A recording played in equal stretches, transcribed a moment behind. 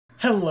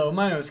Hello,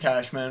 my name is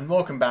Cashman,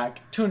 welcome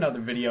back to another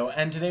video,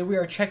 and today we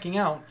are checking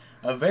out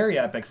a very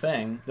epic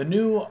thing, the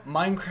new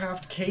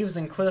Minecraft Caves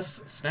and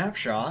Cliffs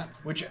Snapshot,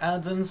 which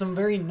adds in some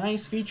very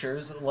nice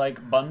features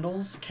like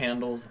bundles,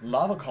 candles,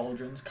 lava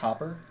cauldrons,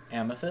 copper,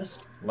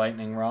 amethyst,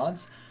 lightning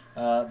rods,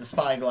 the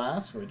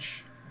spyglass,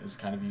 which is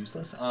kind of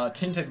useless,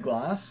 tinted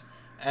glass,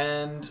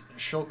 and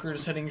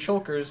shulkers hitting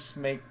shulkers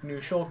make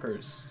new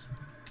shulkers.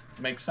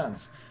 Makes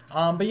sense.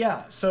 But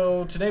yeah,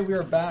 so today we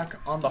are back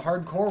on the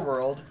hardcore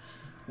world,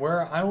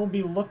 where I will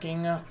be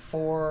looking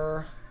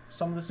for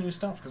some of this new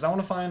stuff, because I want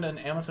to find an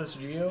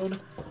amethyst geode,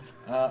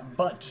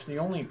 but the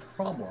only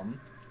problem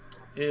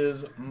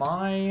is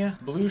my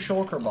blue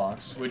shulker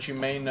box, which you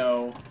may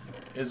know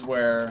is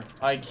where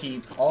I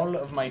keep all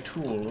of my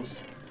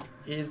tools,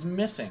 is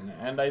missing,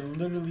 and I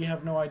literally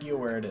have no idea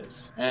where it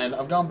is. And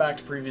I've gone back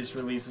to previous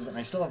releases, and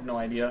I still have no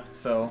idea,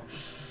 so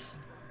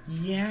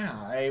yeah,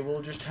 I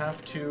will just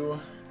have to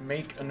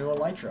make a new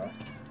elytra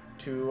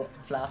to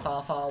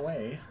far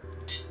away.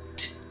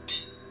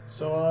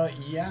 So,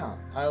 yeah,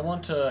 I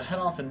want to head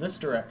off in this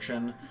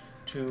direction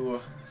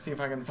to see if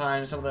I can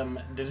find some of them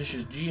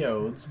delicious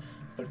geodes.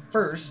 But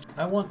first,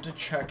 I want to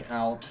check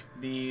out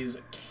these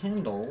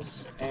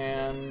candles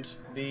and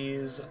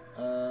these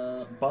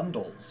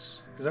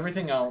bundles. Because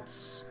everything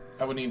else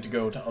I would need to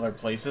go to other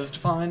places to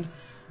find.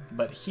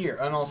 But here,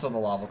 and also the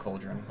lava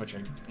cauldron, which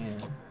I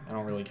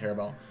don't really care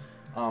about.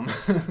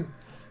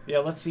 Yeah,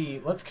 let's see.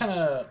 Let's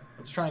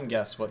try and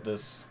guess what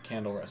this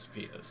candle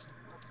recipe is.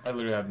 I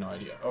literally have no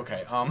idea.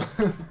 Okay,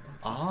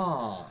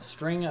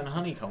 string and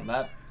honeycomb.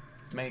 That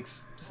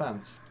makes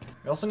sense.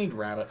 We also need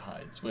rabbit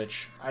hides,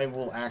 which I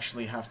will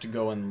actually have to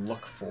go and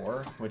look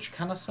for, which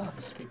kind of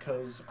sucks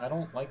because I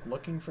don't like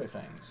looking for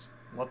things.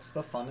 What's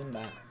the fun in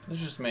that?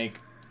 Let's just make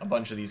a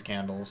bunch of these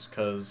candles,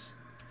 because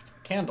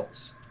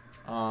candles.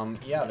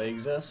 Yeah, they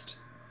exist,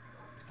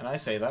 and I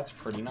say that's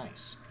pretty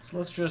nice. So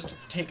let's just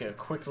take a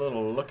quick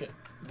little look at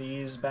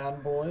these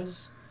bad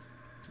boys.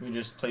 We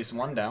just place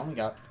one down. We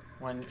got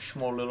one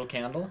small little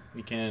candle.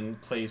 We can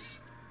place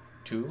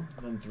 2,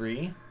 then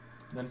 3,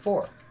 then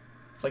 4.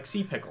 It's like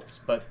sea pickles,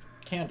 but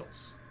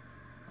candles.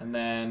 And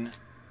then,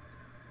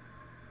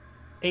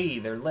 hey,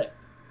 they're lit.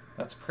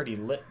 That's pretty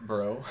lit,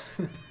 bro.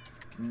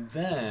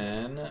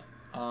 Then,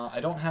 I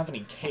don't have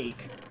any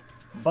cake,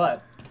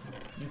 but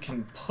you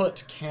can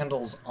put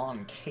candles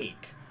on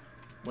cake,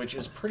 which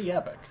is pretty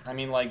epic. I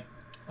mean, like,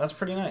 that's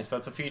pretty nice.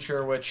 That's a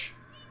feature which,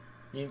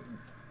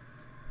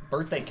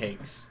 birthday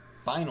cakes.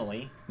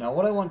 Finally. Now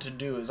what I want to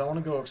do is I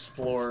want to go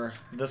explore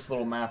this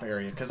little map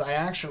area, because I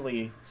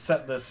actually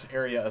set this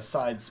area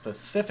aside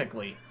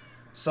specifically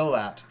so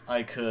that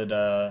I could,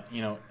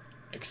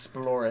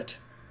 explore it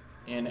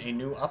in a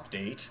new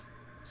update.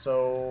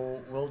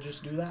 So we'll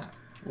just do that.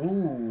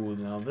 Ooh,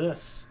 now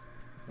this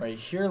right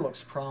here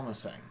looks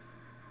promising.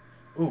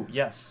 Ooh,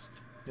 yes.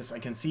 Yes, I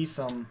can see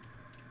some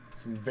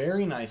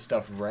very nice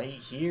stuff right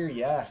here,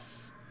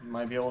 yes. You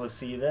might be able to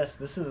see this.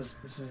 This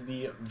is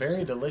the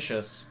very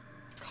delicious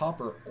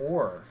copper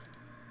ore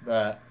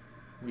that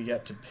we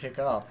get to pick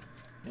up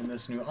in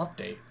this new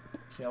update.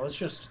 So yeah, let's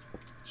just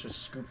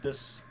scoop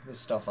this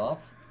stuff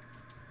up.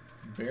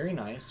 Very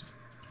nice,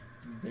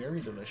 very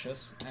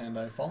delicious, and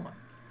I've fallen.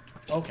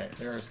 Okay,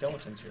 there are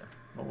skeletons here.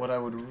 But what I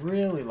would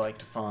really like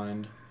to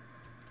find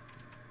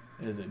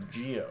is a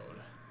geode.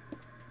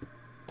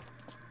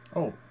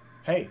 Oh,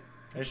 hey,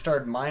 I just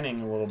started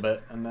mining a little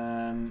bit, and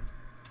then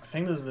I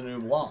think this is the new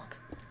block.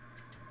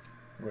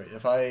 Wait,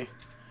 if I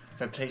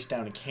place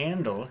down a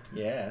candle,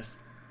 yes,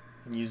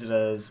 and use it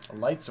as a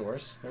light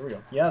source, there we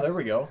go. Yeah, there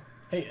we go.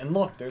 Hey, and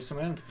look, there's some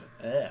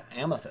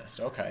amethyst.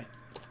 Okay.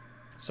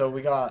 So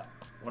we got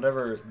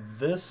whatever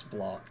this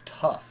block,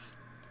 tough.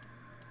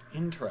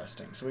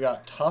 Interesting. So we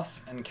got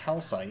tough and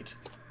calcite.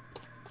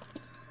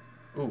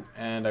 Ooh,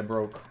 and I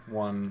broke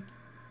one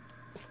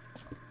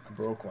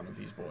of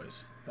these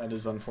boys. That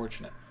is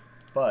unfortunate.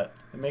 But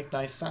they make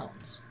nice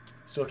sounds.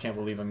 Still can't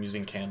believe I'm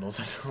using candles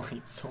as a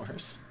light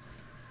source.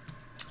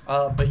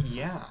 But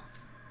yeah,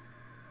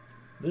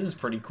 this is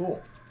pretty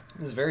cool.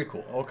 This is very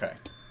cool. Okay,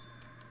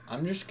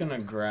 I'm just gonna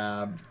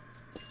grab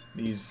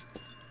these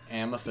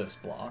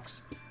amethyst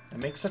blocks. They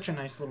make such a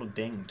nice little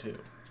ding too.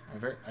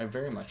 I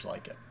very much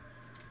like it.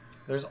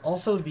 There's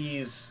also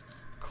these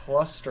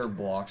cluster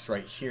blocks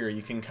right here.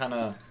 You can kind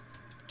of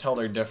tell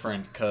they're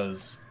different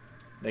because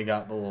they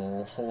got the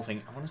little whole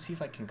thing. I want to see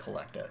if I can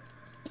collect it.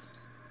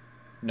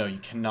 No, you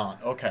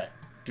cannot. Okay,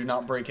 do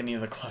not break any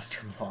of the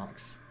cluster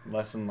blocks.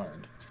 Lesson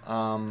learned.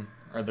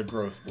 Or the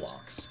growth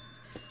blocks.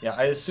 Yeah,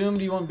 I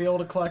assumed you wouldn't be able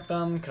to collect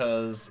them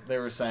because they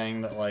were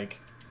saying that, like,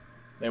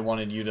 they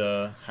wanted you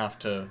to have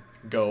to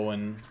go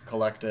and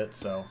collect it,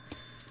 so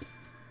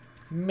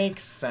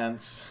makes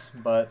sense,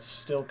 but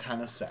still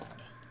kind of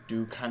sad.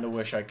 Do kind of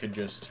wish I could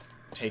just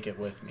take it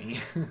with me.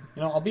 You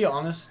know, I'll be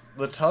honest,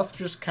 the tuff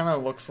just kind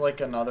of looks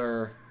like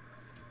another,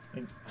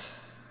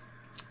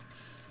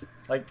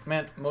 like,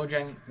 man,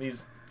 Mojang,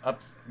 these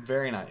up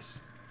very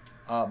nice,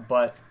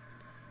 but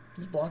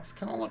these blocks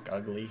kind of look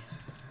ugly.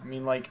 I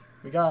mean, like,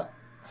 we got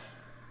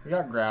We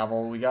got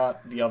gravel. We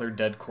got the other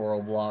dead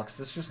coral blocks.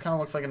 This just kind of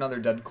looks like another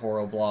dead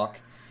coral block.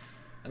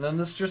 And then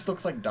this just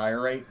looks like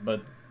diorite,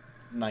 but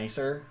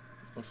nicer.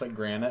 Looks like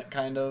granite,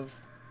 kind of.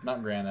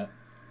 Not granite.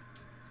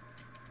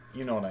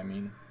 You know what I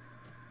mean.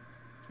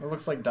 It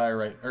looks like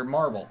diorite, or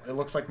marble. It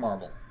looks like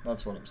marble.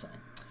 That's what I'm saying.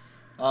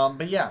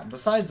 But yeah,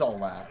 besides all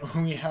that,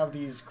 we have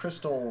these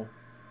crystal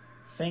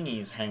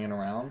thingies hanging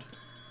around.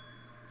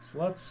 So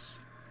let's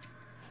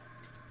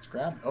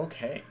grab,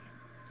 okay.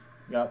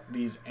 We got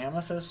these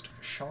amethyst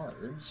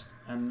shards,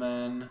 and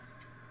then,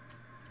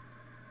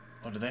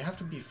 oh, do they have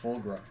to be full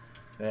grown?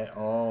 They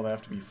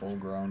have to be full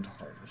grown to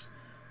harvest.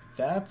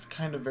 That's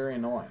kind of very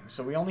annoying.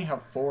 So we only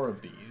have 4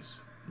 of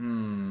these. I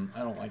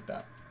don't like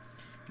that.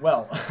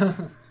 Well,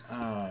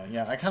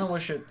 yeah, I kind of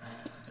wish it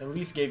at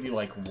least gave you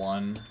like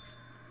 1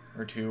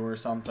 or 2 or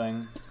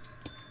something,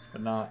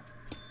 but not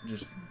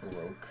just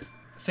broke.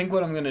 I think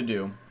what I'm gonna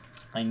do,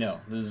 I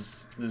know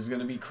this is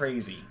gonna be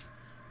crazy.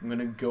 I'm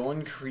gonna go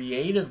in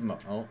creative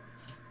mode. Oh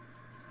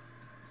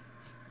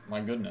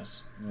my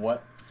goodness,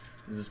 what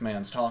is this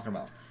man's talking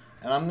about?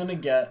 And I'm gonna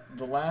get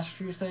the last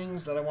few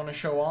things that I want to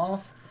show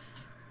off,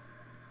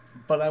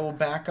 but I will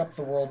back up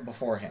the world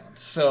beforehand.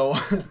 So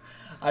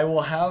I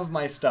will have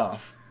my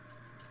stuff,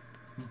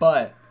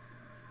 but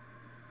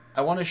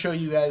I want to show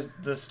you guys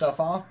this stuff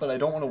off, but I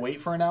don't want to wait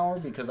for an hour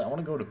because I want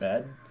to go to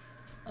bed.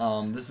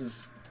 This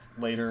is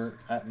later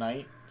at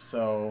night,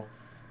 so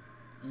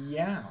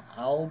yeah,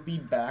 I'll be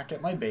back at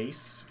my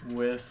base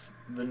with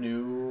the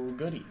new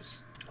goodies.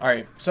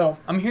 Alright, so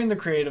I'm here in the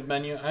creative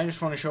menu, and I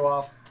just want to show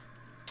off,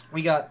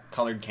 we got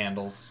colored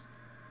candles,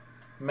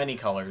 many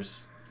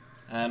colors,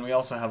 and we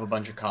also have a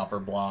bunch of copper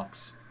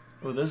blocks.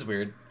 Oh, this is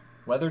weird.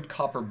 Weathered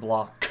copper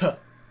block,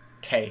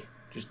 K,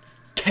 just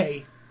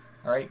K,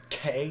 alright,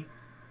 K.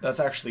 That's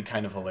actually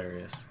kind of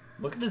hilarious.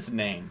 Look at this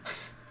name.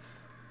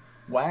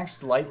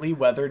 Waxed, lightly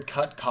weathered,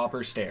 cut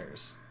copper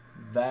stairs.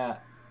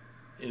 That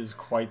is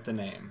quite the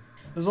name.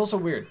 This is also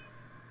weird.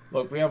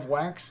 Look, we have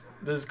waxed,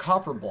 this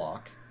copper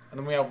block, and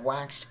then we have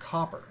waxed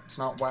copper. It's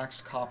not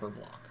waxed copper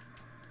block.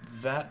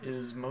 That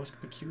is most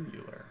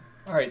peculiar.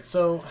 Alright,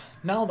 so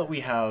now that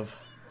we have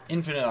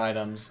infinite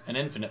items and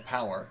infinite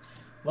power,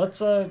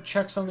 let's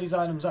check some of these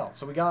items out.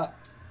 So we got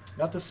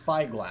the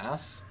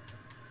spyglass.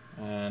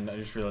 And I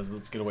just realized,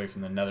 let's get away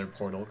from the nether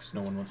portal, because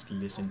no one wants to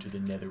listen to the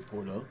nether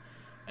portal.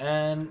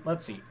 And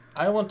let's see.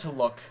 I want to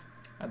look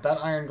at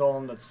that iron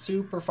golem that's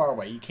super far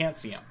away. You can't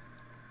see him.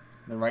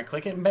 Then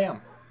right-click it, and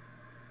bam.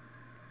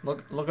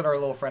 Look at our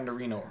little friend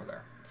Arena over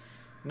there.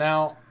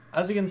 Now,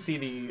 as you can see,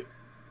 the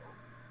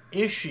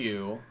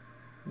issue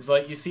is,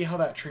 like, you see how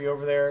that tree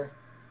over there,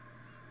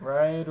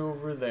 right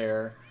over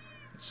there,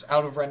 it's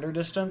out of render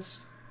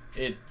distance?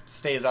 It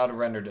stays out of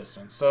render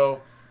distance.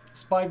 So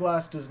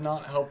spyglass does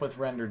not help with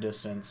render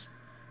distance,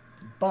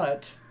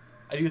 but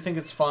I do think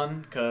it's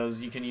fun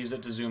because you can use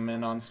it to zoom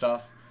in on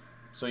stuff.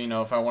 So, you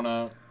know, if I want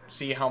to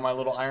see how my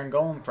little iron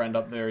golem friend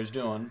up there is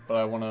doing, but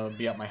I want to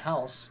be at my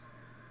house,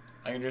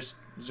 I can just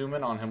zoom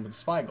in on him with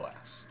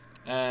spyglass.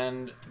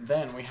 And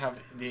then we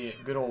have the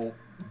good old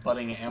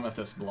budding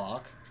amethyst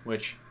block,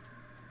 which,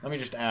 let me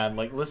just add,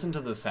 like, listen to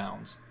the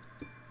sounds.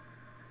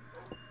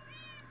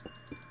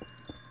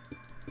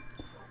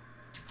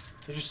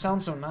 They just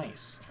sound so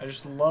nice. I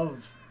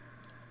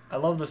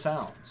love the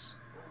sounds.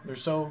 They're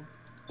so...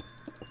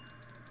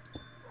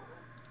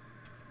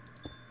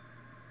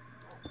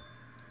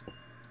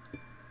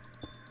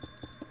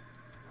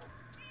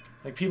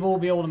 Like, people will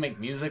be able to make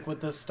music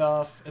with this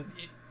stuff.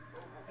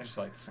 I just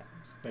like the sounds.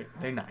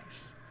 They're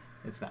nice.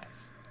 It's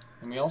nice.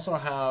 And we also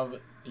have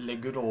le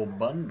good old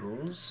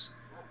bundles,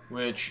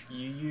 which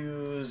you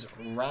use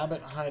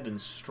rabbit hide and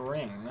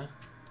string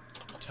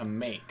to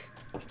make.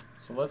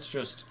 So let's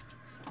just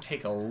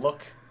take a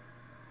look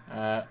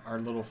at our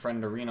little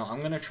friend Arena. I'm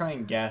gonna try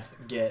and guess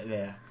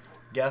the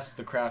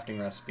crafting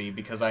recipe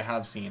because I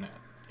have seen it.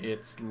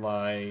 It's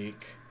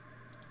like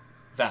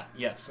that.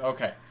 Yes.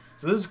 Okay.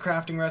 So this is a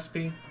crafting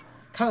recipe.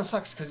 Kind of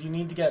sucks because you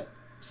need to get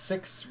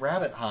 6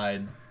 rabbit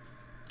hide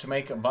to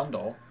make a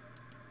bundle,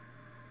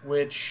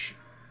 which,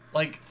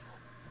 like,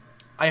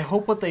 I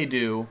hope what they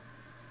do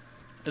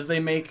is they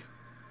make,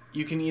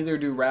 you can either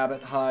do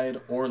rabbit hide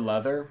or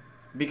leather,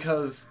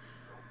 because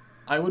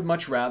I would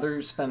much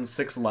rather spend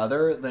 6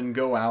 leather than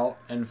go out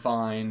and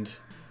find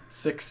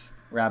 6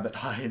 rabbit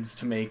hides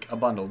to make a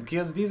bundle,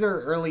 because these are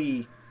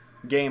early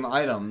game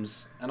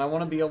items and I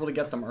want to be able to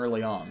get them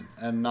early on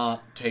and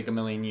not take a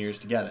million years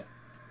to get it.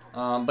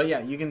 But yeah,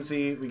 you can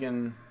see we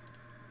can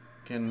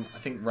I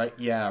think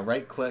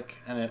right click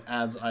and it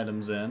adds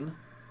items in.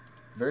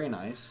 Very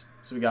nice.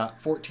 So we got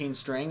 14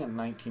 string and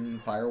 19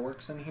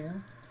 fireworks in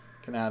here.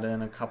 Can add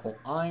in a couple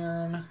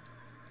iron,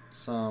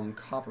 some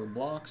copper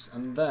blocks,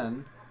 and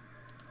then,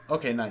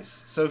 okay,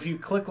 nice. So if you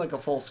click like a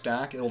full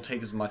stack, it'll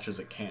take as much as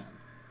it can.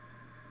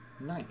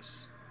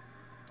 Nice.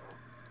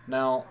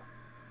 Now,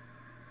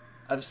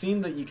 I've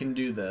seen that you can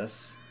do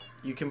this.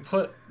 You can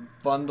put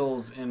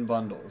bundles in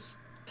bundles.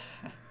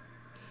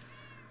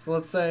 So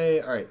let's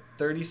say, alright,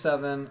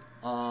 37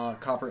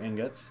 copper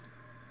ingots,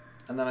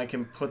 and then I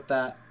can put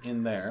that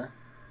in there.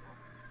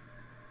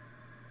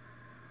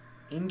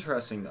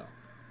 Interesting, though.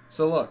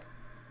 So look,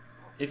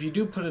 if you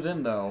do put it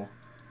in, though,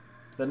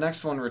 the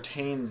next one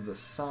retains the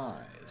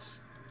size.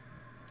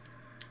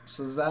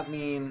 So does that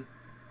mean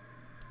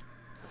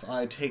if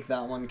I take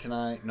that one, can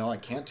I? No, I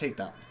can't take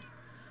that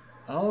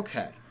one.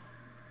 Okay.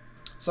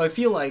 So I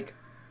feel like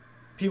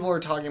people are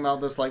talking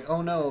about this like,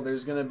 oh no,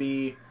 there's going to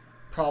be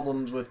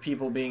problems with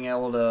people being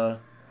able to,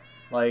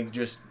 like,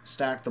 just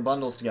stack the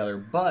bundles together.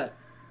 But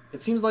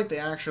it seems like they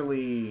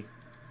actually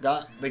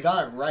got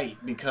it right,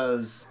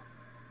 because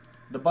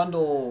the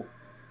bundle,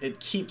 it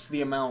keeps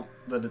the amount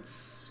that it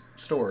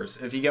stores,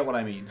 if you get what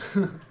I mean.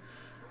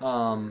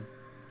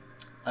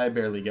 I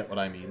barely get what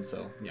I mean,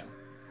 so yeah.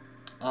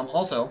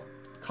 Also,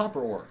 copper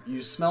ore.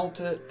 You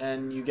smelt it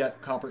and you get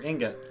copper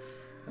ingot.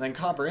 And then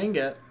copper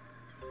ingot,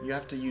 you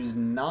have to use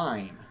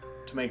 9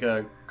 to make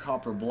a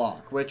copper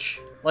block, which,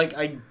 like,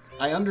 I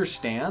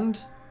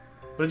understand,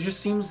 but it just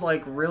seems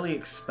like really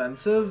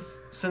expensive,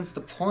 since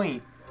the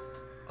point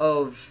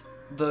of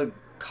the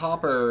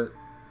copper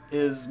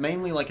is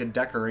mainly like a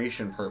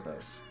decoration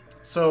purpose.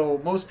 So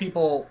most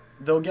people,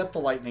 they'll get the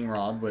lightning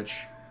rod, which,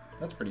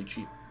 that's pretty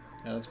cheap.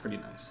 Yeah, that's pretty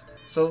nice.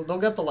 So they'll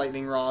get the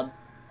lightning rod,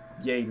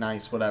 yay,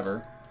 nice,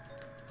 whatever.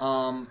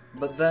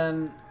 But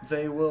then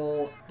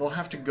they'll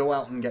have to go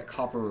out and get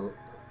copper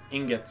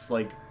ingots,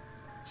 like,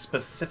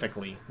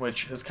 specifically,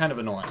 which is kind of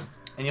annoying.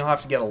 And you'll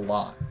have to get a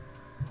lot,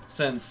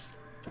 since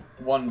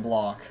one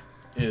block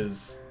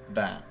is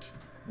that,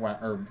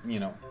 or, you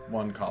know,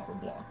 one copper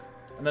block.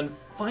 And then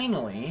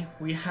finally,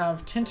 we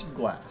have tinted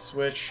glass,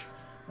 which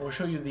I will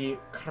show you the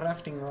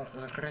crafting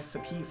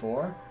recipe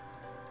for,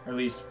 or at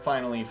least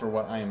finally for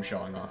what I am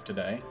showing off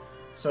today.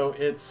 So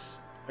it's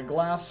a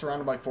glass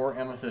surrounded by 4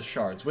 amethyst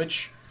shards,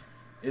 which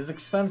is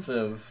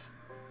expensive,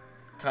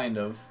 kind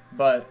of,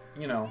 but,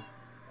 you know,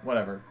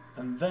 whatever.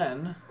 And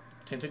then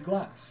tinted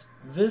glass.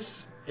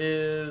 This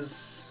is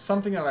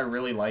something that I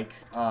really like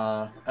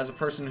as a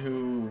person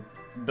who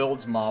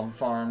builds mob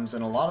farms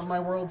in a lot of my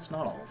worlds,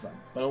 not all of them,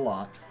 but a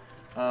lot.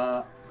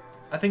 I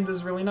think this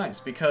is really nice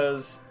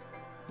because,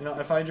 you know,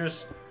 if I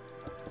just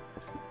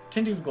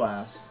tinted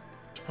glass,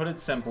 to put it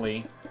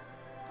simply,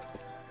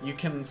 you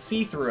can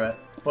see through it,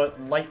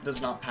 but light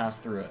does not pass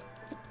through it.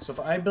 So if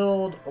I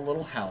build a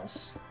little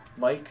house,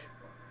 like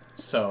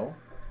so,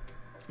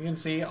 you can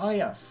see, ah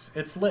yes,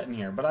 it's lit in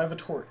here, but I have a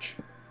torch.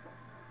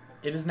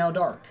 It is now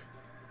dark.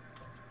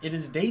 It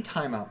is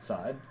daytime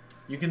outside.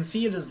 You can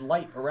see it is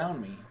light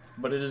around me,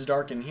 but it is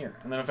dark in here.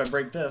 And then if I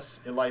break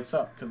this, it lights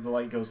up because the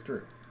light goes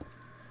through.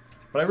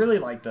 But I really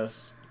like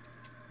this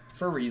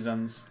for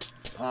reasons.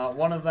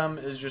 One of them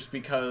is just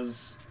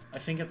because I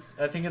think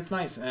it's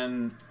nice,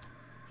 and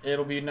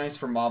it'll be nice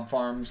for mob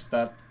farms.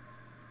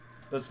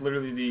 That's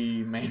literally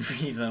the main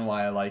reason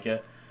why I like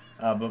it.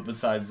 But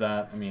besides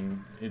that, I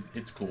mean,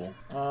 it's cool.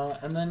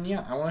 And then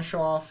yeah, I want to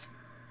show off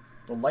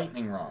the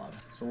lightning rod.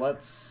 So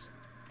let's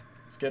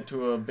get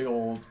to a big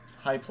old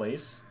high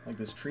place like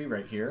this tree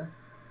right here.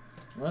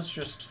 Let's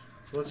just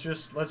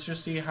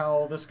see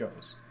how this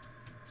goes.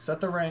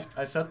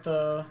 I set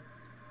the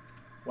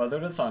weather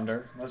to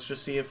thunder. Let's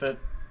just see if it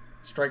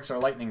strikes our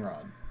lightning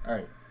rod. All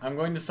right, I'm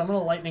going to summon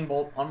a lightning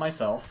bolt on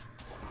myself.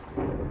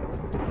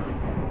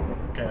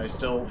 Okay, I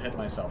still hit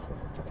myself.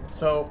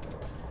 So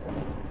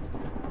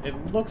it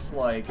looks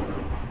like,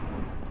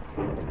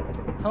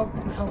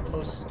 how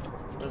close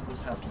does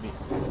this have to be?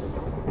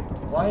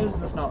 Why is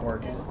this not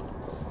working?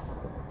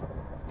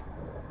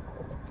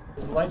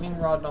 Does the lightning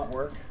rod not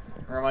work?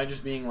 Or am I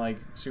just being, like,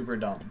 super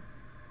dumb?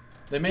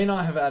 They may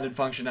not have added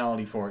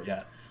functionality for it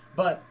yet,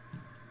 but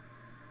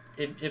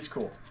it's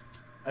cool.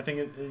 I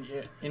think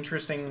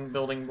interesting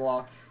building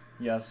block,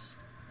 yes.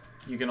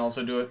 You can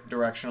also do it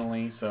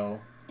directionally, so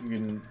you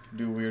can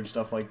do weird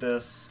stuff like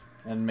this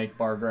and make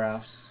bar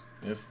graphs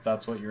if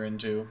that's what you're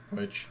into,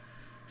 which,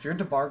 if you're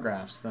into bar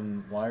graphs,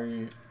 then why are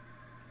you...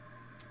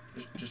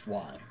 Just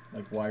why?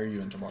 Like, why are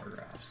you into bar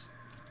graphs?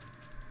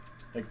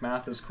 Like,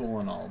 math is cool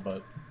and all,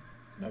 but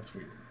that's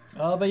weird.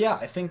 But yeah,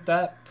 I think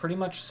that pretty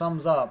much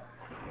sums up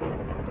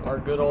our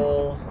good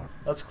old...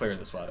 Let's clear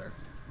this weather.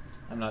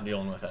 I'm not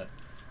dealing with it.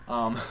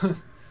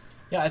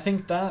 Yeah, I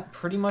think that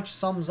pretty much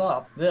sums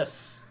up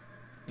this,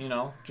 you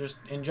know, just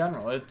in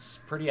general. It's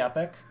pretty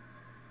epic.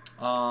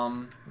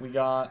 We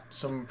got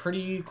some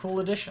pretty cool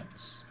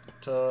additions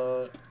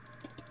to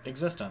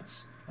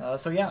existence.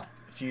 So yeah,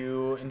 if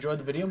you enjoyed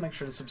the video, make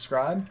sure to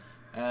subscribe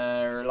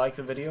or like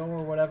the video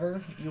or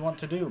whatever you want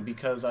to do,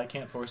 because I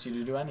can't force you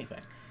to do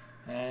anything.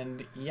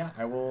 And yeah,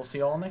 I will see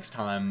you all next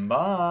time.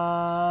 Bye!